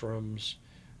classrooms,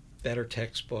 better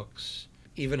textbooks,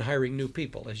 even hiring new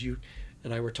people, as you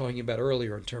and I were talking about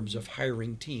earlier in terms of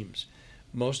hiring teams.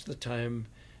 Most of the time,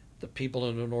 the people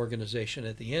in an organization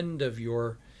at the end of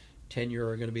your tenure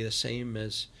are going to be the same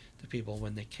as the people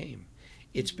when they came.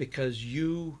 It's because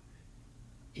you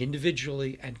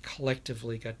individually and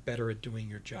collectively got better at doing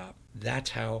your job.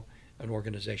 That's how an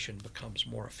organization becomes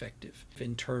more effective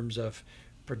in terms of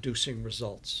producing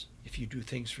results. If you do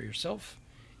things for yourself,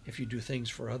 if you do things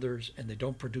for others and they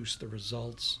don't produce the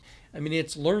results, I mean,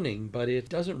 it's learning, but it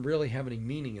doesn't really have any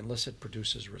meaning unless it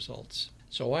produces results.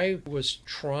 So I was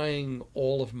trying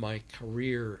all of my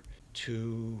career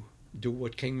to do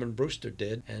what Kingman Brewster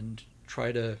did and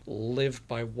try to live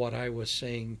by what I was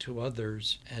saying to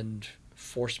others and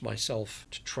force myself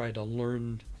to try to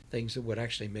learn things that would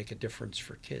actually make a difference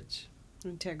for kids.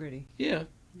 Integrity. Yeah.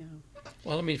 Yeah.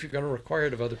 Well, I mean, if you're going to require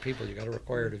it of other people, you got to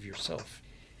require it of yourself.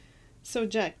 So,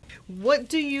 Jack, what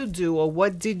do you do or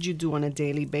what did you do on a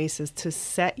daily basis to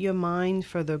set your mind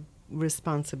for the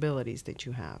responsibilities that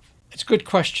you have? It's a good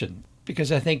question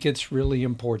because I think it's really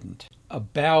important.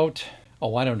 About,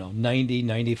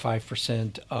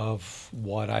 95% of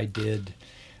what I did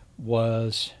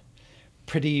was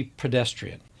pretty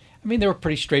pedestrian. I mean, they were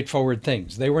pretty straightforward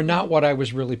things. They were not what I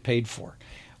was really paid for.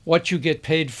 What you get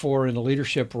paid for in a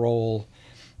leadership role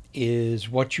is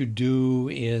what you do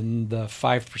in the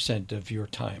 5% of your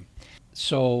time.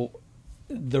 So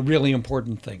the really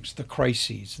important things, the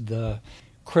crises, the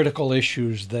critical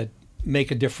issues that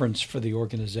make a difference for the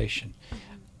organization.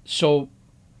 So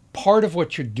part of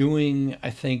what you're doing, I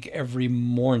think, every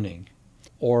morning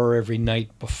or every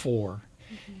night before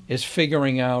is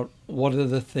figuring out what are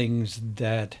the things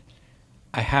that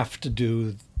I have to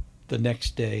do the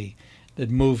next day that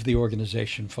move the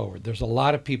organization forward. There's a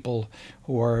lot of people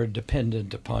who are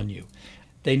dependent upon you.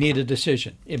 They need a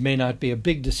decision. It may not be a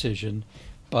big decision,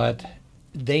 but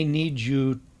they need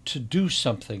you to do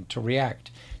something, to react,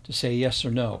 to say yes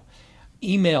or no.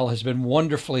 Email has been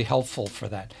wonderfully helpful for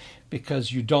that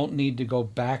because you don't need to go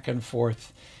back and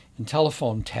forth and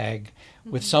telephone tag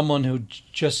with someone who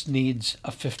just needs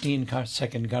a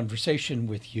 15-second conversation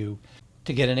with you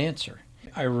to get an answer.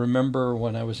 I remember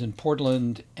when I was in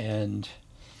Portland and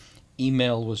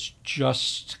email was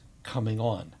just coming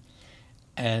on.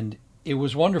 And it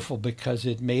was wonderful because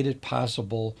it made it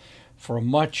possible for a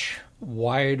much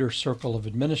wider circle of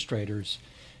administrators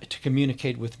to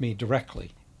communicate with me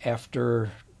directly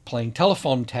after playing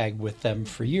telephone tag with them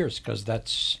for years because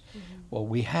that's what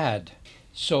we had.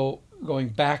 So going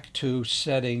back to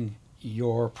setting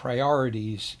your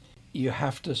priorities, you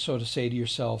have to sort of say to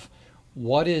yourself,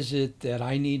 what is it that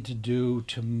I need to do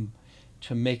to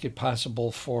make it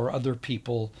possible for other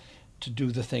people to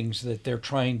do the things that they're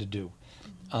trying to do?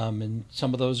 And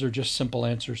some of those are just simple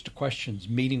answers to questions,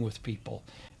 meeting with people.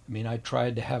 I mean, I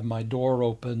tried to have my door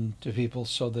open to people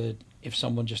so that if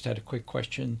someone just had a quick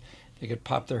question, they could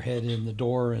pop their head in the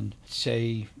door and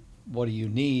say, what do you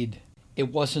need?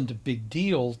 It wasn't a big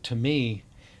deal to me,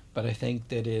 but I think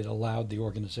that it allowed the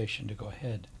organization to go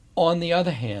ahead. On the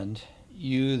other hand,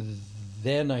 you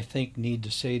then, I think, need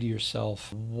to say to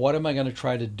yourself, what am I going to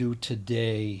try to do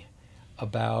today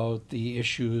about the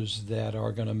issues that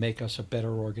are going to make us a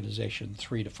better organization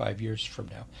 3 to 5 years from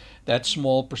now? That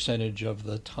small percentage of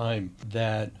the time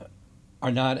that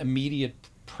are not immediate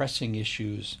pressing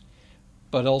issues,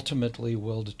 but ultimately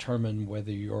will determine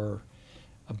whether you're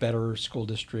a better school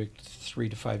district 3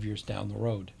 to 5 years down the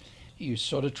road. You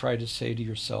sort of try to say to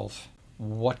yourself,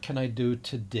 what can I do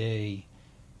today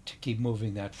to keep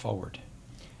moving that forward?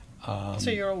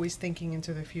 So you're always thinking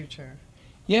into the future.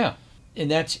 Yeah, and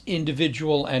that's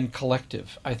individual and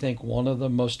collective. I think one of the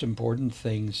most important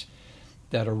things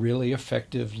that a really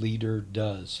effective leader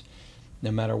does,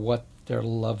 no matter what their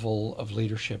level of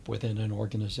leadership within an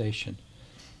organization,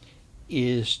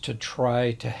 is to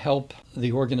try to help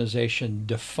the organization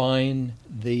define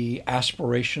the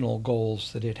aspirational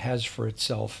goals that it has for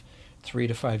itself 3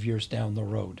 to 5 years down the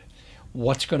road.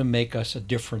 What's going to make us a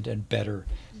different and better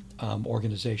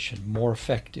organization, more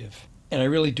effective? And I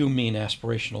really do mean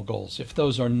aspirational goals. If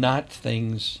those are not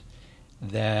things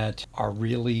that are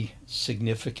really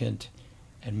significant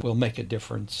and will make a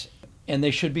difference, and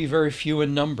they should be very few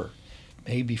in number,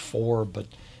 maybe 4, but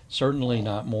certainly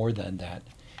not more than that.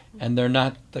 And they're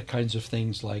not the kinds of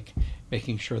things like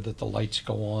making sure that the lights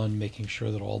go on, making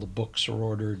sure that all the books are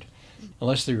ordered.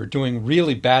 Unless you're doing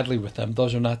really badly with them,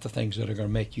 those are not the things that are going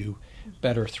to make you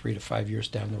better 3 to 5 years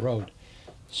down the road.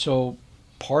 So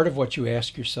part of what you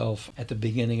ask yourself at the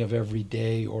beginning of every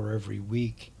day or every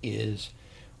week is,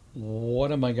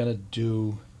 what am I going to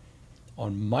do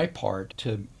on my part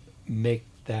to make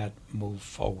that move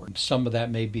forward? Some of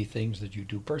that may be things that you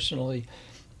do personally,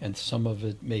 and some of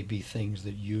it may be things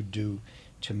that you do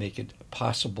to make it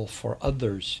possible for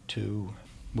others to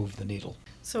move the needle.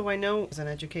 So I know as an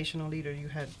educational leader you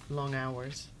had long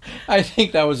hours. I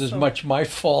think that was as much my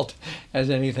fault as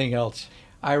anything else.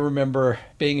 I remember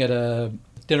being at a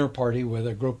dinner party with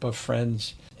a group of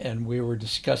friends, and we were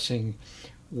discussing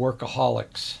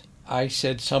workaholics. I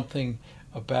said something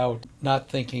about not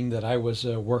thinking that I was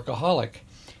a workaholic,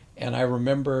 and I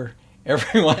remember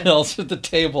everyone else at the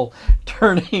table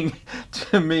turning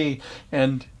to me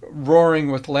and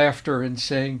roaring with laughter and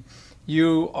saying,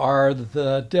 "You are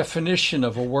the definition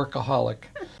of a workaholic."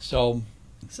 So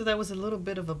that was a little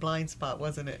bit of a blind spot,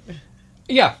 wasn't it?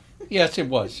 Yeah. Yes, it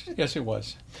was. Yes, it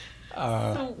was.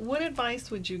 So what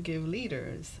advice would you give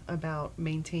leaders about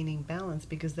maintaining balance?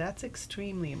 Because that's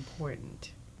extremely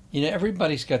important.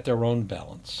 Everybody's got their own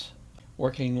balance.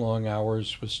 Working long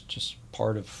hours was just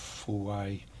part of who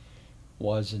I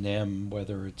was and am,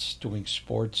 whether it's doing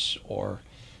sports or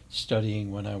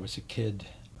studying when I was a kid.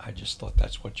 I just thought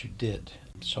that's what you did.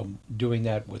 So doing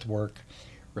that with work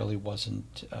really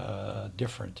wasn't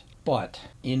different. But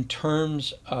in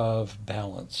terms of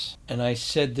balance, and I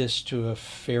said this to a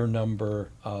fair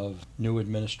number of new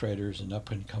administrators and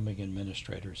up-and-coming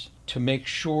administrators, to make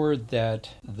sure that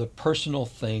the personal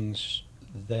things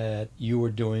that you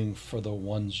were doing for the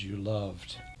ones you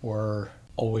loved were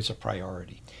always a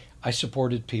priority. I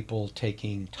supported people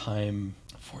taking time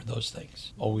for those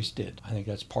things. Always did. I think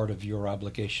that's part of your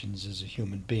obligations as a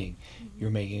human being. You're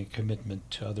making a commitment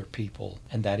to other people,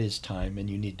 and that is time, and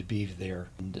you need to be there.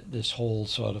 And this whole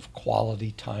sort of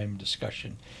quality time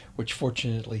discussion, which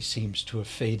fortunately seems to have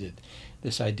faded,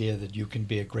 this idea that you can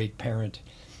be a great parent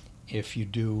if you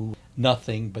do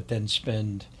nothing but then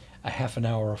spend a half an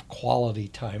hour of quality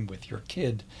time with your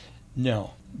kid.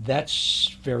 No,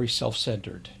 that's very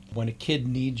self-centered. When a kid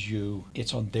needs you,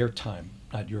 it's on their time,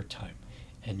 not your time.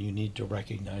 And you need to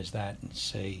recognize that and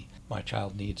say, my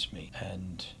child needs me.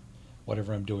 And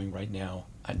whatever I'm doing right now,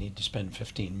 I need to spend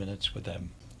 15 minutes with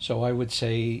them. So I would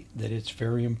say that it's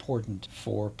very important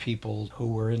for people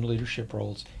who are in leadership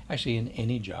roles, actually in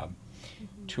any job,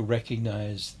 to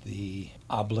recognize the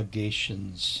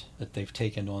obligations that they've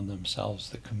taken on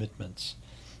themselves, the commitments,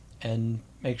 and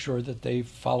make sure that they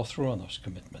follow through on those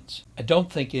commitments. I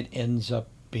don't think it ends up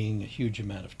being a huge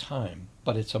amount of time,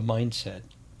 but it's a mindset,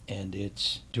 and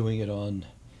it's doing it on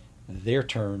their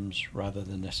terms rather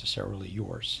than necessarily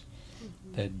yours.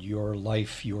 That your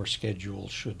life, your schedule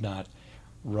should not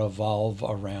revolve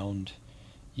around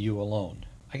you alone.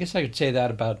 I guess I could say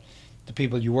that about the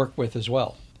people you work with as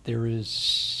well. There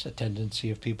is a tendency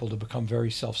of people to become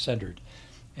very self-centered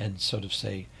and sort of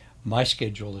say, my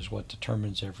schedule is what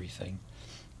determines everything.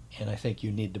 And I think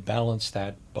you need to balance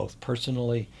that both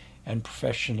personally and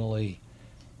professionally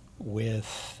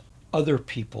with other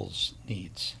people's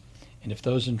needs. And if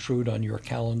those intrude on your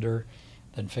calendar,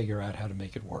 then figure out how to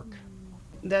make it work.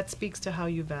 That speaks to how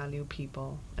you value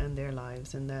people and their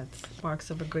lives, and that's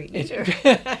marks of a great leader.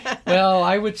 Well,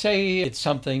 I would say it's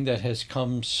something that has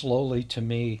come slowly to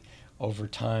me over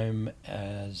time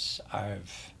as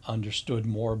I've understood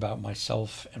more about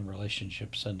myself and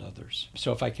relationships and others.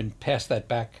 So if I can pass that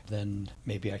back, then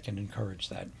maybe I can encourage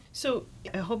that. So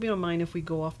I hope you don't mind if we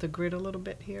go off the grid a little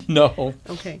bit here. No.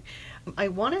 Okay. I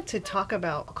wanted to talk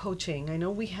about coaching. I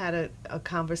know we had a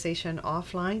conversation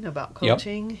offline about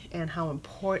coaching and how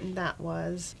important that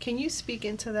was. Can you speak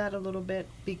into that a little bit?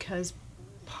 Because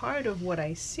part of what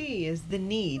I see is the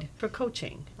need for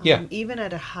coaching, Yeah. even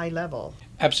at a high level.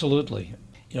 Absolutely.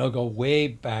 Go way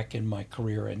back in my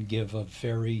career and give a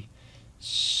very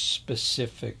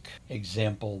specific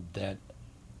example that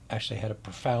actually had a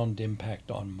profound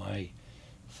impact on my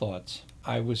thoughts.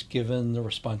 I was given the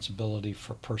responsibility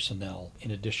for personnel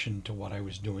in addition to what I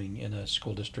was doing in a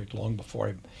school district long before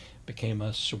I became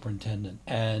a superintendent.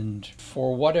 And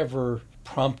for whatever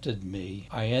prompted me,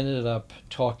 I ended up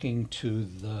talking to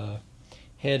the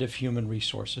head of human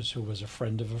resources, who was a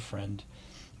friend of a friend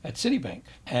at Citibank.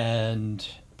 And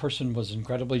person was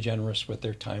incredibly generous with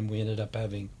their time. We ended up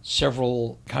having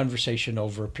several conversations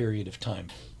over a period of time.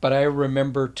 But I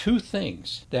remember two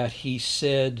things that he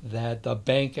said that the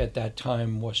bank at that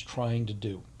time was trying to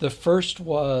do. The first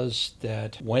was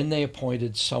that when they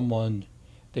appointed someone,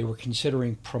 they were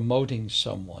considering promoting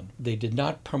someone. They did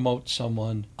not promote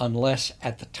someone unless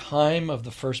at the time of the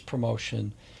first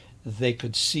promotion they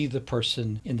could see the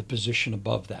person in the position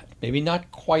above that. Maybe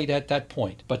not quite at that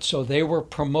point, but so they were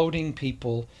promoting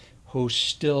people who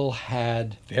still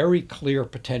had very clear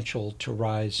potential to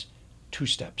rise 2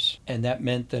 steps. And that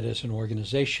meant that as an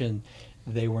organization,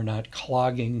 they were not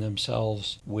clogging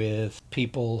themselves with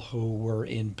people who were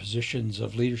in positions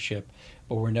of leadership,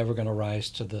 but were never going to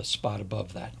rise to the spot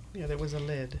above that. Yeah, there was a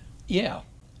lid. Yeah,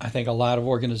 I think a lot of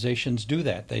organizations do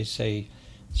that. They say,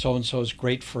 so-and-so is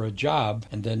great for a job,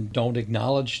 and then don't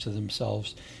acknowledge to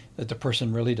themselves that the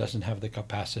person really doesn't have the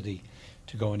capacity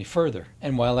to go any further.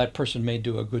 And while that person may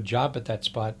do a good job at that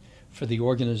spot, for the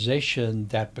organization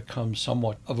that becomes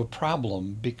somewhat of a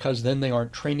problem, because then they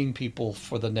aren't training people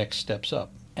for the next steps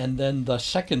up. And then the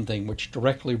second thing, which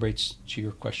directly relates to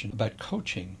your question about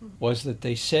coaching, was that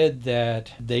they said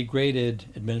that they graded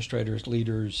administrators,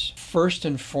 leaders, first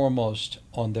and foremost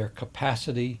on their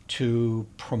capacity to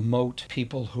promote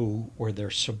people who were their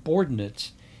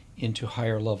subordinates into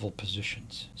higher level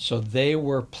positions. So they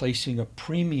were placing a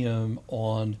premium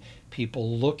on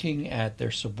people looking at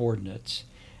their subordinates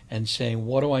and saying,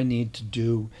 what do I need to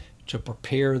do to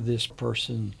prepare this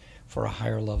person for a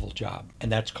higher level job?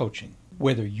 And that's coaching.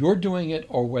 Whether you're doing it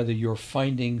or whether you're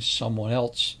finding someone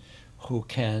else who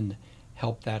can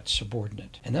help that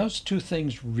subordinate. And those two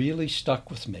things really stuck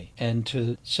with me. And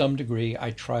to some degree, I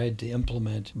tried to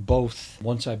implement both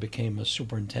once I became a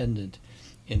superintendent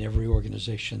in every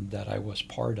organization that I was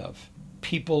part of.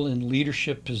 People in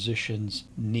leadership positions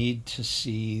need to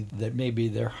see that maybe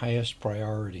their highest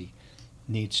priority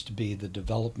needs to be the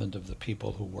development of the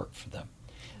people who work for them.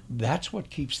 That's what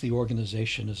keeps the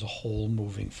organization as a whole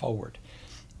moving forward.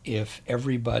 If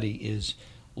everybody is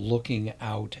looking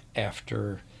out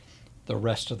after the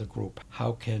rest of the group,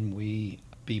 how can we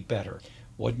be better?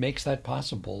 What makes that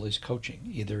possible is coaching,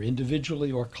 either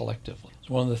individually or collectively. It's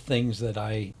one of the things that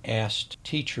I asked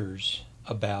teachers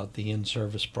about the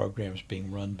in-service programs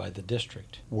being run by the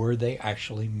district. Were they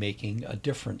actually making a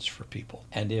difference for people?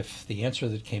 And if the answer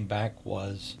that came back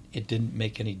was, it didn't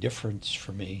make any difference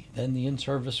for me, then the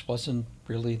in-service wasn't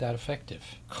really that effective.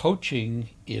 Coaching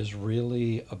is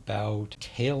really about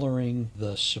tailoring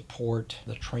the support,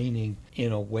 the training,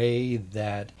 in a way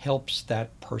that helps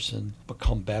that person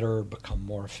become better, become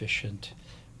more efficient,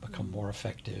 become more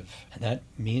effective. And that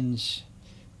means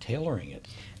tailoring it.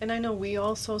 And I know we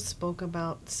also spoke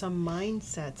about some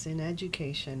mindsets in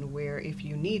education where if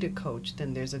you need a coach,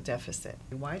 then there's a deficit.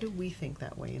 Why do we think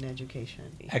that way in education?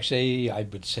 Actually, I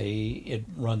would say it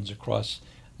runs across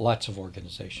lots of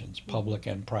organizations, public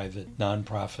and private,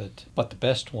 nonprofit, but the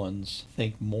best ones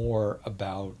think more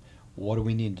about what do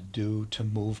we need to do to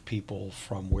move people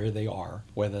from where they are,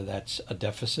 whether that's a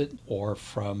deficit or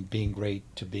from being great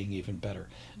to being even better.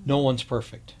 No one's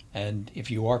perfect. And if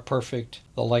you are perfect,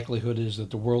 the likelihood is that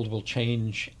the world will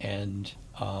change and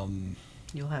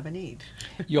you'll have a need.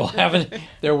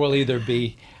 There will either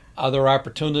be other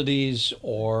opportunities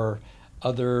or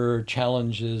other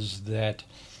challenges that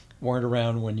weren't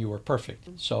around when you were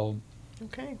perfect. So,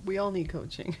 okay, we all need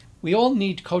coaching. We all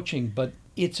need coaching, but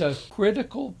it's a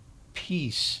critical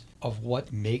piece of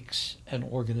what makes an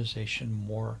organization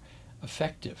more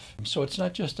effective. So it's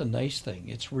not just a nice thing,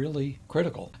 it's really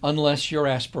critical, unless your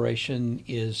aspiration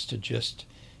is to just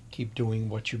keep doing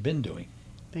what you've been doing.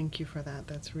 Thank you for that.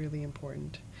 That's really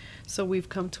important. So we've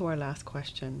come to our last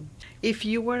question. If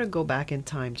you were to go back in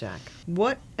time, Jack,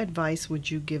 what advice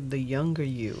would you give the younger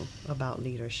you about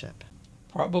leadership?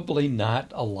 Probably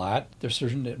not a lot. There's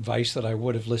certain advice that I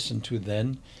would have listened to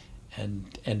then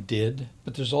and did,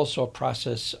 but there's also a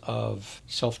process of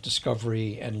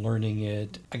self-discovery and learning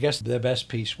it. I guess the best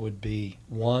piece would be,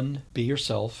 1, be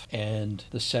yourself, and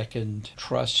the second,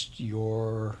 trust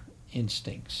your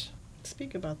instincts.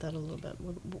 Speak about that a little bit.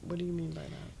 What do you mean by that?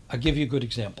 I'll give you a good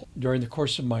example. During the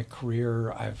course of my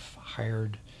career, I've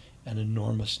hired an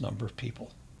enormous number of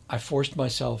people. I forced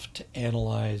myself to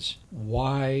analyze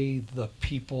why the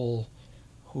people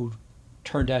who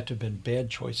turned out to have been bad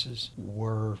choices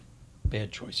were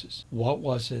bad choices. What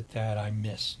was it that I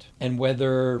missed? And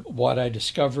whether what I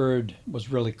discovered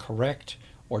was really correct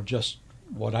or just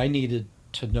what I needed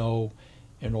to know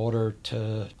in order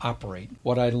to operate.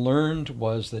 What I learned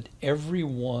was that every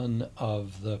one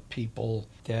of the people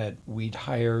that we'd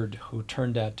hired who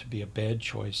turned out to be a bad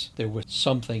choice, there was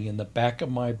something in the back of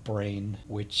my brain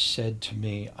which said to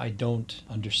me, I don't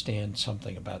understand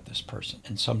something about this person.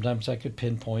 And sometimes I could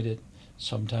pinpoint it,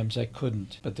 sometimes I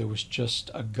couldn't, but there was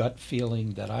just a gut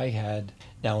feeling that I had.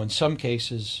 Now, in some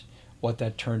cases, what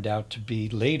that turned out to be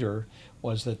later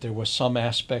was that there was some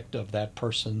aspect of that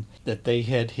person that they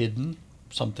had hidden,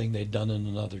 something they'd done in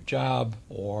another job,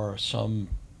 or some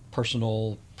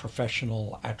personal,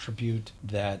 professional attribute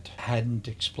that hadn't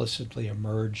explicitly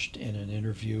emerged in an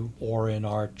interview or in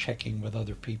our checking with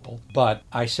other people. But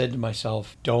I said to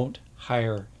myself, don't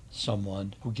hire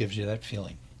someone who gives you that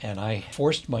feeling. And I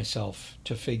forced myself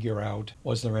to figure out,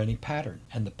 was there any pattern?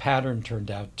 And the pattern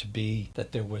turned out to be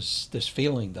that there was this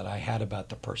feeling that I had about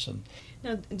the person.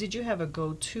 Now, did you have a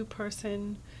go-to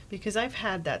person? Because I've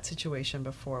had that situation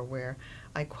before where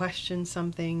I questioned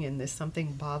something and there's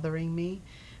something bothering me,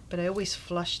 but I always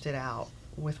flushed it out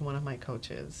with one of my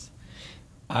coaches.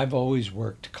 I've always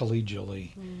worked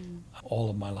collegially all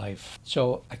of my life.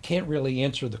 So I can't really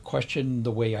answer the question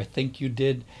the way I think you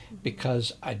did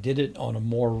because I did it on a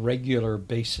more regular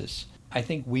basis. I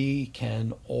think we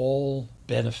can all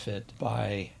benefit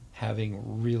by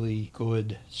having really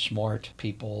good, smart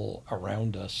people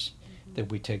around us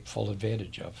that we take full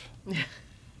advantage of.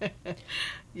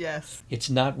 Yes. It's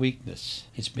not weakness.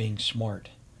 It's being smart.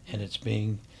 And it's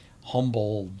being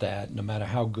humble that no matter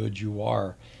how good you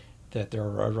are, that there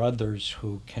are others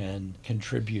who can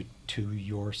contribute to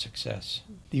your success,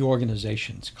 the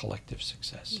organization's collective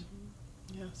success.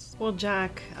 Yes. Well,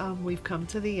 Jack, we've come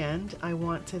to the end. I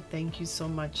want to thank you so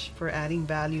much for adding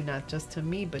value, not just to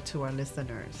me, but to our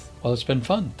listeners. Well, it's been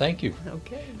fun. Thank you.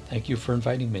 Okay. Thank you for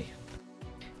inviting me.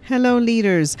 Hello,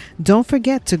 leaders. Don't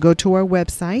forget to go to our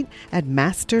website at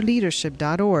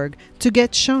masterleadership.org to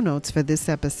get show notes for this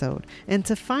episode and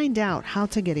to find out how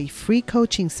to get a free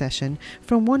coaching session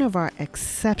from one of our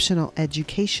exceptional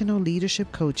educational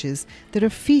leadership coaches that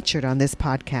are featured on this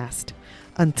podcast.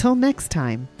 Until next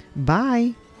time,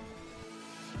 bye.